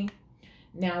me.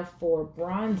 Now for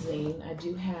bronzing, I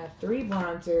do have 3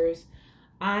 bronzers.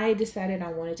 I decided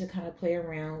I wanted to kind of play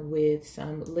around with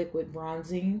some liquid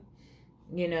bronzing,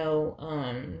 you know,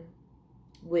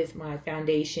 with my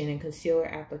foundation and concealer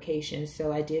application.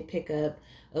 So I did pick up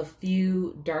a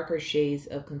few darker shades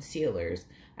of concealers.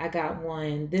 I got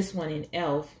this one in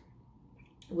e.l.f.,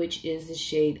 which is the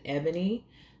shade Ebony.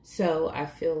 So I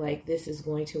feel like this is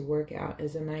going to work out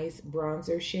as a nice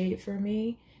bronzer shade for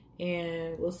me.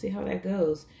 And we'll see how that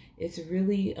goes. It's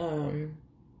really,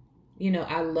 you know,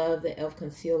 I love the e.l.f.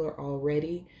 concealer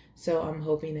already. So I'm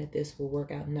hoping that this will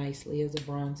work out nicely as a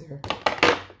bronzer.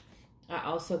 I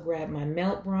also grabbed my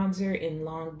Melt bronzer in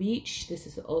Long Beach. This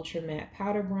is the Ultra Matte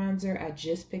Powder Bronzer. I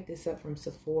just picked this up from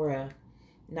Sephora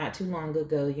not too long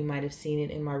ago. You might have seen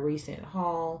it in my recent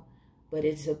haul, but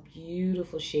it's a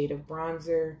beautiful shade of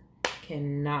bronzer.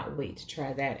 Cannot wait to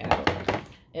try that out.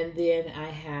 And then I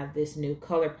have this new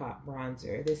ColourPop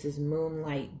bronzer. This is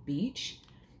Moonlight Beach.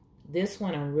 This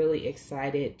one I'm really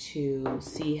excited to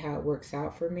see how it works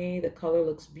out for me. The color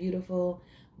looks beautiful,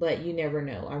 but you never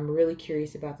know. I'm really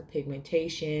curious about the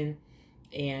pigmentation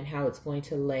and how it's going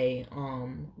to lay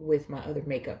with my other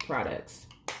makeup products.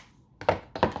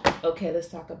 Okay, let's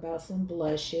talk about some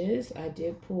blushes. I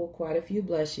did pull quite a few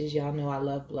blushes. Y'all know I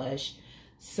love blush.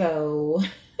 So,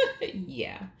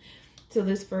 yeah. So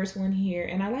this first one here,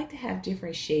 and I like to have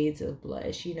different shades of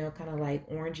blush, you know, kind of like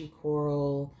orangey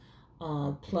coral,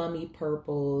 plummy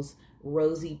purples,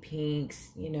 rosy pinks,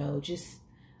 you know, just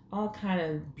all kind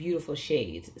of beautiful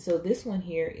shades. So this one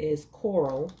here is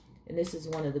Coral, and this is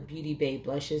one of the Beauty Bay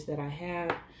blushes that I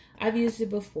have. I've used it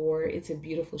before. It's a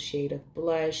beautiful shade of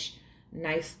blush,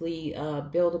 nicely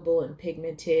buildable and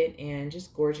pigmented, and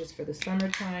just gorgeous for the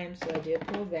summertime. So I did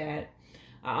pull that.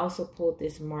 I also pulled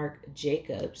this Marc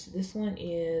Jacobs. This one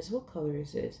is, what color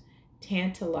is this?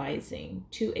 Tantalizing,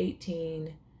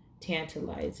 218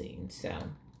 Tantalizing. So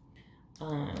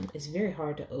it's very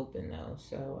hard to open though,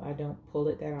 so I don't pull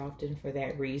it that often for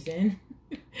that reason.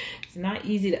 It's not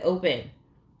easy to open,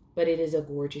 but it is a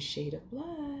gorgeous shade of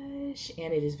blush,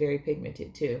 and it is very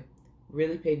pigmented too.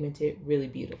 Really pigmented, really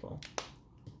beautiful.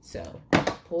 So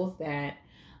pull that.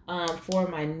 For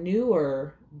my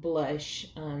newer blush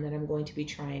that I'm going to be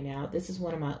trying out, this is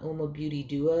one of my Uma Beauty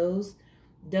duos,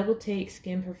 Double Take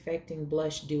Skin Perfecting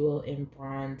Blush Duo in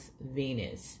Bronze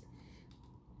Venus.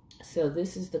 So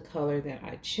this is the color that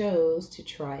I chose to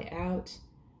try out,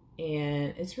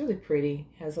 and it's really pretty.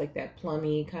 It has like that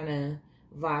plummy kind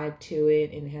of vibe to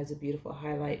it, and it has a beautiful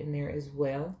highlight in there as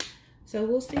well. So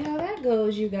we'll see how that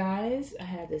goes, you guys. I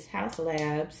have this House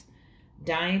Labs.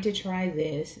 Dying to try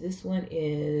this. This one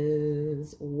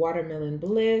is Watermelon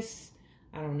Bliss.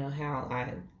 I don't know how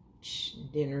I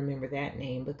didn't remember that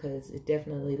name, because it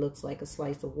definitely looks like a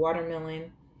slice of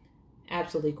watermelon.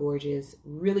 Absolutely gorgeous.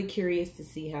 Really curious to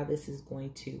see how this is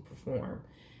going to perform,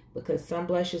 because some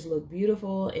blushes look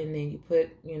beautiful and then you put,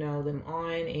 you know, them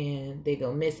on and they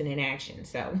go missing in action.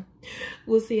 So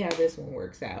we'll see how this one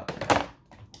works out.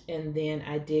 And then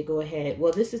I did go ahead,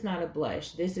 well, this is not a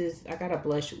blush. This is, I got a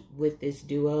blush with this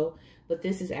duo, but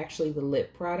this is actually the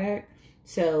lip product.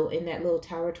 So in that little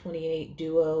Tower 28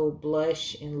 duo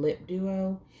blush and lip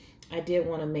duo, I did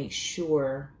want to make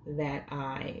sure that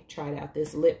I tried out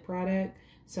this lip product.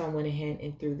 So I went ahead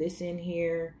and threw this in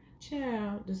here.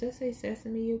 Child, does that say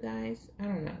sesame, you guys? I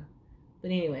don't know.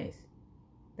 But anyways,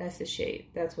 that's the shade.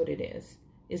 That's what it is.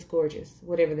 It's gorgeous.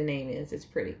 Whatever the name is, it's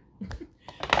pretty.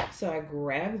 So I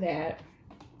grabbed that.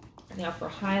 Now for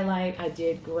highlight, I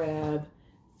did grab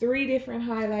 3 different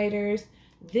highlighters.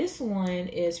 This one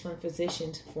is from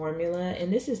Physicians Formula,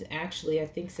 and this is actually, I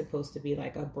think, supposed to be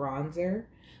like a bronzer,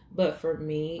 but for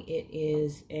me, it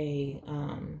is a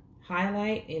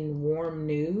highlight in warm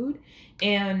nude.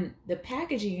 And the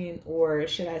packaging, or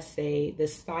should I say, the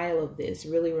style of this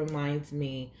really reminds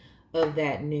me of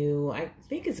that new, I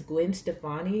think it's Gwen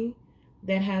Stefani,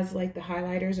 that has like the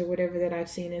highlighters or whatever that I've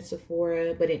seen at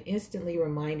Sephora, but it instantly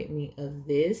reminded me of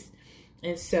this.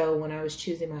 And so when I was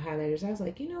choosing my highlighters, I was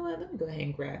like, you know what, let me go ahead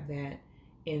and grab that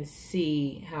and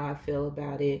see how I feel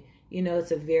about it. You know,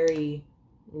 it's a very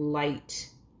light,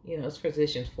 you know, it's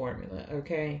Physicians Formula,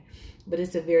 okay? But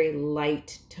it's a very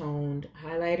light toned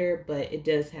highlighter, but it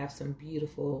does have some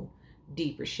beautiful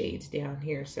deeper shades down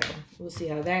here. So we'll see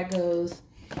how that goes.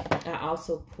 I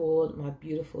also pulled my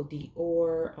beautiful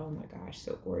Dior. Oh my gosh,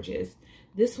 so gorgeous.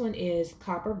 This one is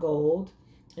Copper Gold.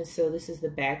 And so this is the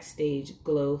Backstage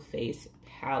Glow Face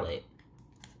palette.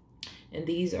 And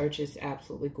these are just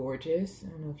absolutely gorgeous. I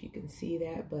don't know if you can see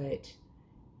that, but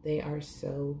they are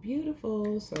so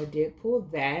beautiful. So I did pull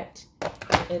that.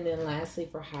 And then lastly,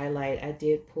 for highlight, I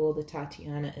did pull the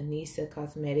Tatiana Anissa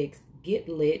Cosmetics Get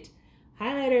Lit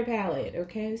highlighter palette.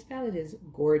 Okay, this palette is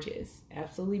gorgeous,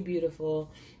 absolutely beautiful.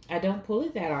 I don't pull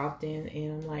it that often,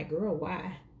 and I'm like, girl,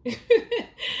 why?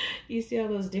 You see all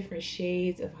those different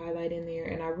shades of highlight in there,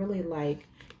 and I really like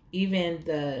even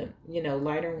the, you know,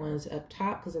 lighter ones up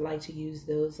top, because I like to use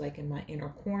those like in my inner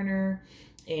corner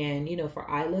and, you know, for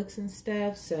eye looks and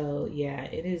stuff. So yeah,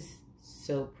 it is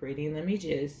so pretty. Let me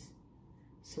just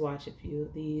swatch a few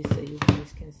of these so you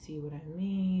guys can see what I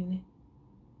mean.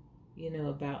 You know,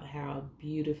 about how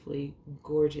beautifully,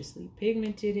 gorgeously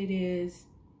pigmented it is.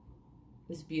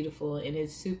 It's beautiful, and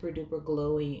it's super duper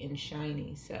glowy and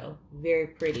shiny. So very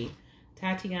pretty.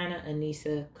 Tatiana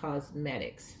Anissa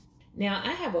Cosmetics. Now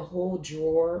I have a whole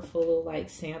drawer full of like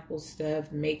sample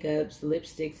stuff, makeups,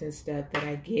 lipsticks and stuff that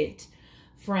I get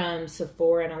from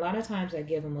Sephora, and a lot of times I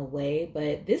give them away,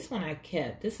 but this one I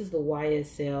kept. This is the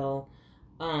YSL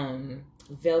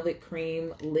Velvet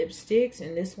Cream lipsticks,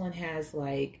 and this one has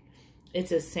like,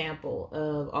 it's a sample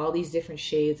of all these different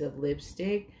shades of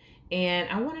lipstick, and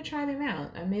I want to try them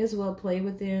out. I may as well play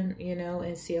with them, you know,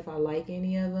 and see if I like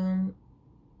any of them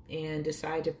and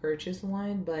decide to purchase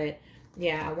one. But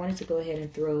yeah, I wanted to go ahead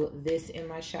and throw this in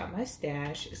my Shop My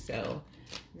Stash. So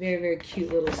very, very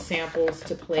cute little samples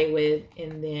to play with.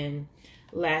 And then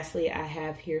lastly, I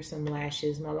have here some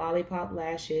lashes, my Lollipop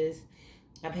lashes.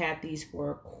 I've had these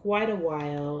for quite a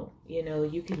while. You know,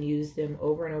 you can use them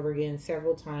over and over again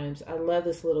several times. I love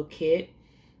this little kit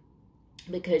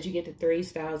because you get the 3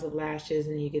 styles of lashes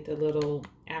and you get the little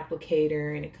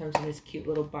applicator, and it comes in this cute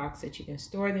little box that you can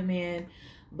store them in.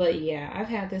 But yeah, I've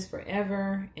had this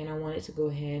forever, and I wanted to go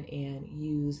ahead and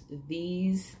use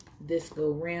these this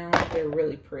go round. They're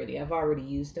really pretty. I've already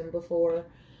used them before,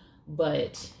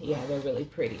 but yeah, they're really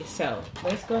pretty. So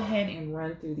let's go ahead and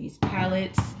run through these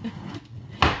palettes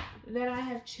that I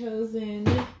have chosen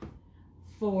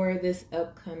for this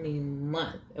upcoming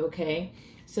month. Okay,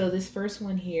 so this first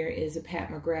one here is a Pat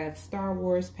McGrath Star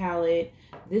Wars palette.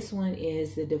 This one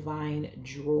is the Divine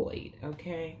Droid.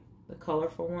 Okay, the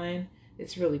colorful one.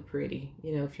 It's really pretty,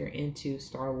 you know, if you're into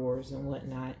Star Wars and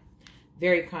whatnot.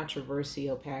 Very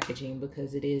controversial packaging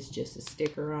because it is just a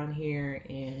sticker on here,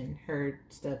 and her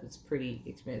stuff is pretty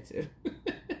expensive.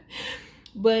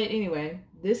 But anyway,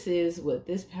 this is what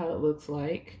this palette looks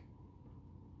like.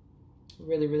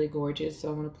 Really, really gorgeous. So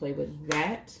I'm going to play with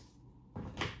that.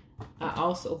 I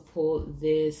also pulled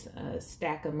this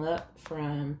Stack 'em Up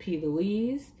from P.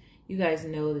 Louise. You guys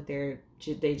know that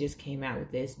they just came out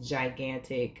with this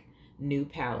gigantic new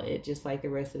palette, just like the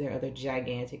rest of their other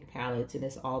gigantic palettes, and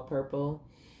it's all purple.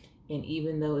 And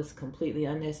even though it's completely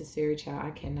unnecessary, child, I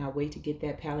cannot wait to get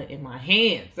that palette in my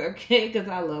hands, okay? Because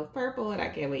I love purple and I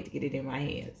can't wait to get it in my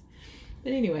hands.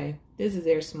 But anyway, this is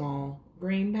their small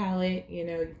green palette. You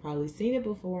know, you've probably seen it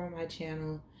before on my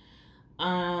channel.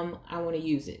 I want to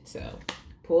use it, so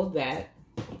pulled that.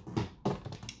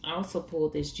 I also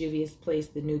pulled this Juvia's Place,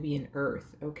 the Nubian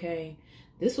Earth, okay?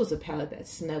 This was a palette that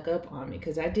snuck up on me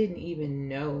because I didn't even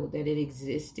know that it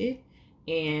existed.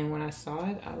 And when I saw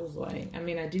it, I was like, I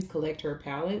mean, I do collect her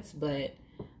palettes, but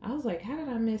I was like, how did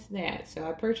I miss that? So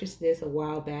I purchased this a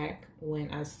while back when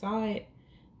I saw it,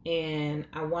 and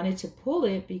I wanted to pull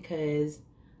it because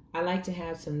I like to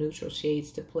have some neutral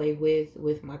shades to play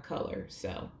with my color.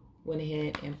 So went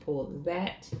ahead and pulled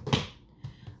that.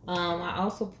 I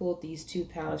also pulled these 2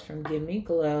 palettes from Give Me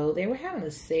Glow. They were having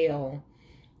a sale.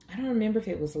 I don't remember if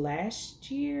it was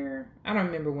last year. I don't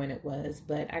remember when it was,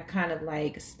 but I kind of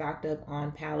like stocked up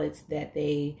on palettes that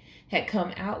they had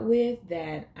come out with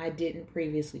that I didn't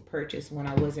previously purchase when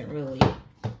I wasn't really,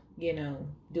 you know,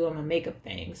 doing my makeup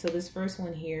thing. So this first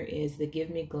one here is the Give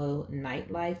Me Glow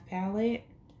Nightlife palette.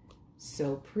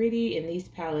 So pretty. And these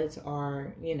palettes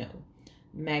are, you know,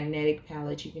 magnetic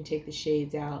palettes. You can take the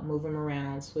shades out, move them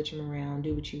around, switch them around,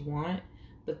 do what you want.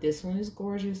 But this one is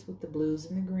gorgeous with the blues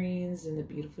and the greens and the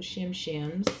beautiful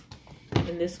shims.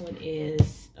 And this one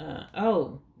is,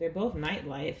 oh, they're both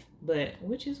Nightlife, but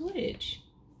which is which?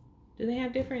 Do they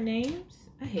have different names?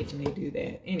 I hate when they do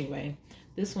that. Anyway,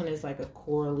 this one is like a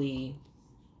corally,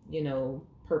 you know,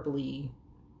 purpley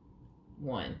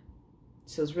one.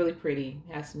 So it's really pretty.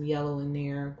 Has some yellow in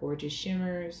there, gorgeous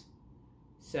shimmers.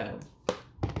 So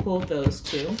pulled those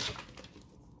 2.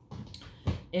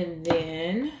 And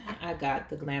then I got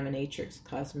the Glaminatrix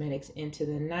Cosmetics Into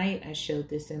the Night. I showed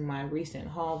this in my recent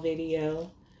haul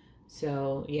video.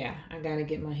 So yeah, I gotta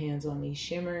get my hands on these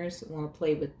shimmers. I want to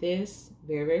play with this.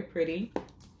 Very, very pretty.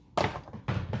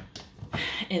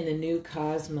 And the new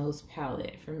Cosmos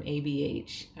palette from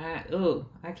ABH.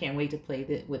 I can't wait to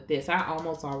play with this. I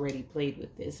almost already played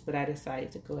with this, but I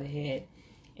decided to go ahead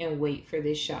and wait for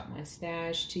this Shop My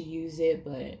Stash to use it.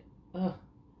 But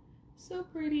so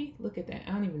pretty. Look at that.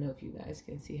 I don't even know if you guys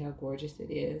can see how gorgeous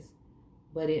it is,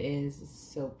 but it is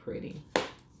so pretty.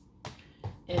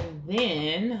 And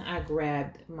then I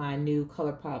grabbed my new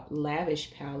ColourPop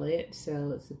Lavish palette.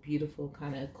 So it's a beautiful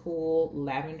kind of cool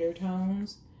lavender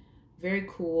tones. Very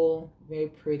cool, very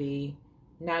pretty.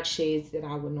 Not shades that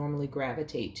I would normally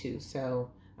gravitate to. So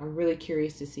I'm really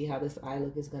curious to see how this eye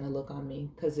look is going to look on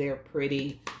me, because they're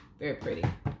pretty, very pretty.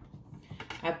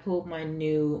 I pulled my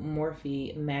new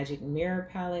Morphe Magic Mirror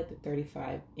palette, the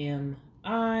 35MI.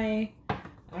 I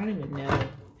don't even know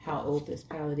how old this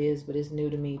palette is, but it's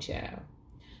new to me, child.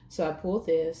 So I pulled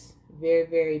this very,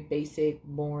 very basic,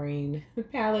 boring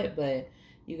palette, but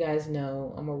you guys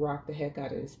know I'm going to rock the heck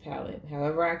out of this palette.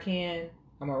 However I can,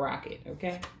 I'm going to rock it,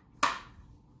 okay?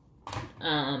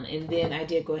 And then I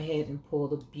did go ahead and pull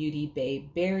the Beauty Bay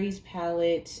Berries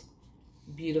palette.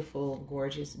 Beautiful,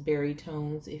 gorgeous berry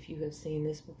tones. If you have seen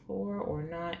this before or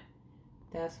not,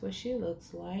 that's what she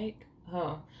looks like.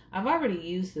 Oh, I've already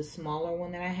used the smaller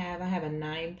one that I have. I have a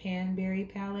 9-pan berry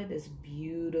palette that's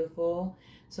beautiful.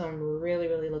 So I'm really,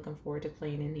 really looking forward to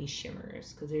playing in these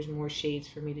shimmers, because there's more shades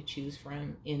for me to choose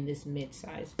from in this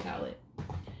mid-size palette.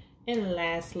 And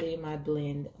lastly, my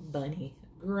Blend Bunny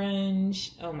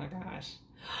Grunge. Oh my gosh.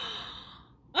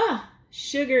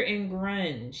 Sugar and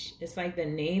Grunge. It's like the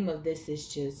name of this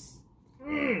is just,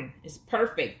 it's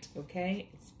perfect, okay?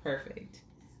 It's perfect.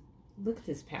 Look at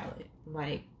this palette.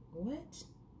 Like, what?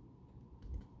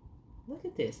 Look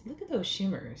at this. Look at those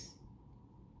shimmers.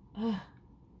 I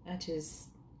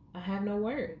have no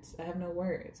words. I have no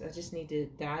words. I just need to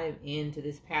dive into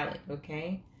this palette,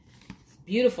 okay? It's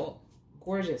beautiful.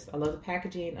 Gorgeous. I love the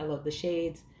packaging. I love the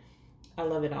shades. I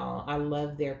love it all. I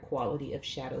love their quality of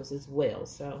shadows as well.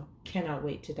 So cannot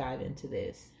wait to dive into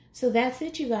this. So that's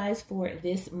it, you guys, for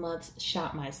this month's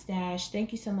Shop My Stash.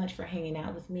 Thank you so much for hanging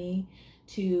out with me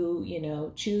to, you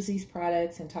know, choose these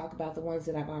products and talk about the ones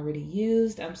that I've already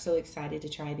used. I'm so excited to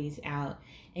try these out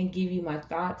and give you my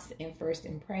thoughts and first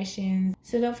impressions.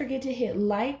 So don't forget to hit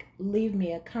like, leave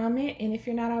me a comment, and if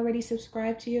you're not already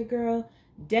subscribed to your girl,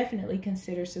 definitely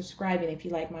consider subscribing if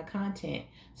you like my content.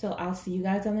 So I'll see you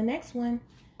guys on the next one.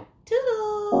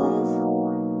 Toodles!